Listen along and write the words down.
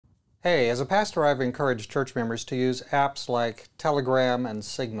Hey, as a pastor, I've encouraged church members to use apps like Telegram and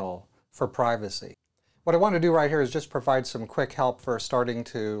Signal for privacy. What I want to do right here is just provide some quick help for starting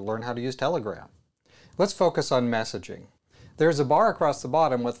to learn how to use Telegram. Let's focus on messaging. There's a bar across the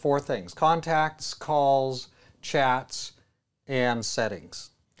bottom with 4 things: contacts, calls, chats, and settings.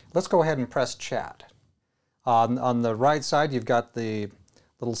 Let's go ahead and press chat. On the right side, you've got the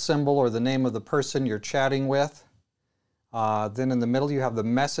little symbol or the name of the person you're chatting with. Then in the middle, you have the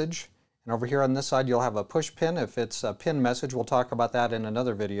message. And over here on this side, you'll have a push pin. If it's a pin message, we'll talk about that in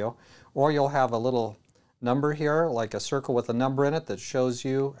another video. Or you'll have a little number here, like a circle with a number in it that shows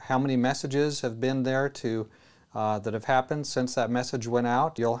you how many messages have been there that have happened since that message went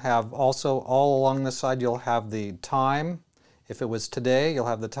out. You'll have also, all along this side, you'll have the time. If it was today, you'll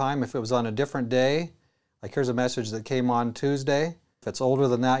have the time. If it was on a different day, like here's a message that came on Tuesday. If it's older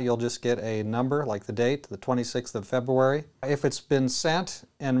than that, you'll just get a number, like the date, the 26th of February. If it's been sent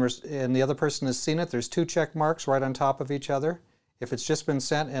and the other person has seen it, there's 2 check marks right on top of each other. If it's just been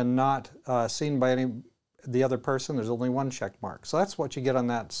sent and not seen by the other person, there's only 1 check mark. So that's what you get on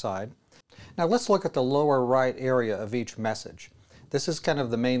that side. Now let's look at the lower right area of each message. This is kind of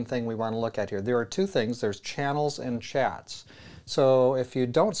the main thing we want to look at here. There are 2 things. There's channels and chats. So if you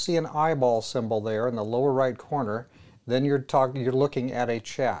don't see an eyeball symbol there in the lower right corner, then you're looking at a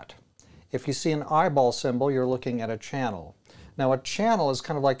chat. If you see an eyeball symbol, you're looking at a channel. Now a channel is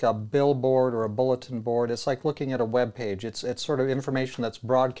kind of like a billboard or a bulletin board. It's like looking at a web page. It's sort of information that's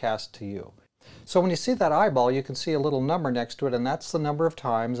broadcast to you. So when you see that eyeball, you can see a little number next to it, and that's the number of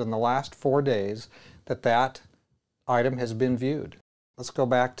times in the last 4 days that that item has been viewed. Let's go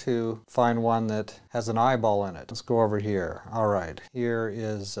back to find one that has an eyeball in it. Let's go over here. All right,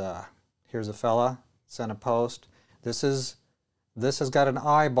 here's a fella, sent a post. This has got an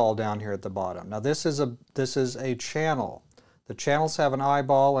eyeball down here at the bottom. Now this is a channel. The channels have an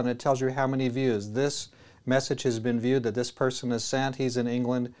eyeball and it tells you how many views. This message has been viewed that this person has sent. He's in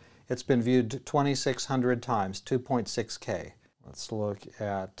England. It's been viewed 2,600 times, 2.6K. Let's look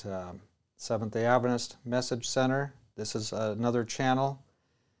at Seventh-day Adventist Message Center. This is another channel.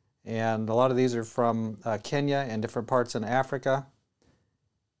 And a lot of these are from Kenya and different parts in Africa.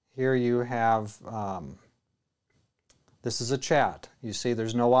 Here you have this is a chat. You see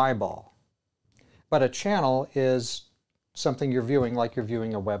there's no eyeball. But a channel is something you're viewing like you're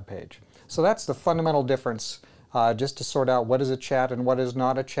viewing a web page. So that's the fundamental difference, just to sort out what is a chat and what is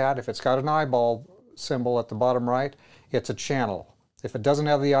not a chat. If it's got an eyeball symbol at the bottom right, it's a channel. If it doesn't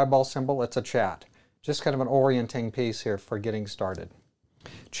have the eyeball symbol, it's a chat. Just kind of an orienting piece here for getting started.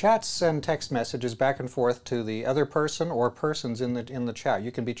 Chats send text messages back and forth to the other person or persons in the chat.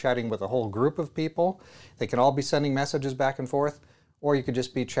 You can be chatting with a whole group of people. They can all be sending messages back and forth, or you could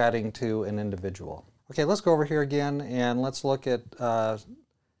just be chatting to an individual. Okay, let's go over here again and let's look at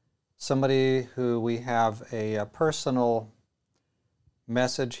somebody who we have a personal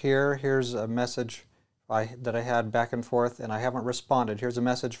message here. Here's a message that I had back and forth and I haven't responded. Here's a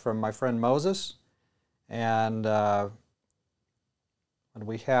message from my friend Moses. And what do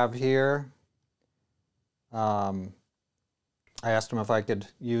we have here? I asked him if I could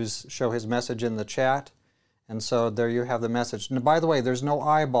show his message in the chat. And so there you have the message. And by the way, there's no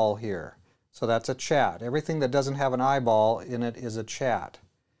eyeball here. So that's a chat. Everything that doesn't have an eyeball in it is a chat.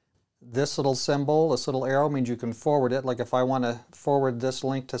 This little symbol, this little arrow, means you can forward it. Like if I want to forward this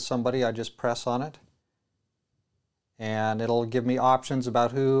link to somebody, I just press on it. And it'll give me options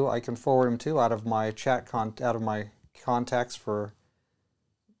about who I can forward them to out of my out of my contacts for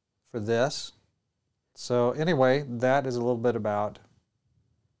this. So anyway, that is a little bit about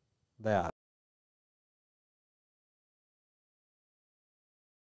that.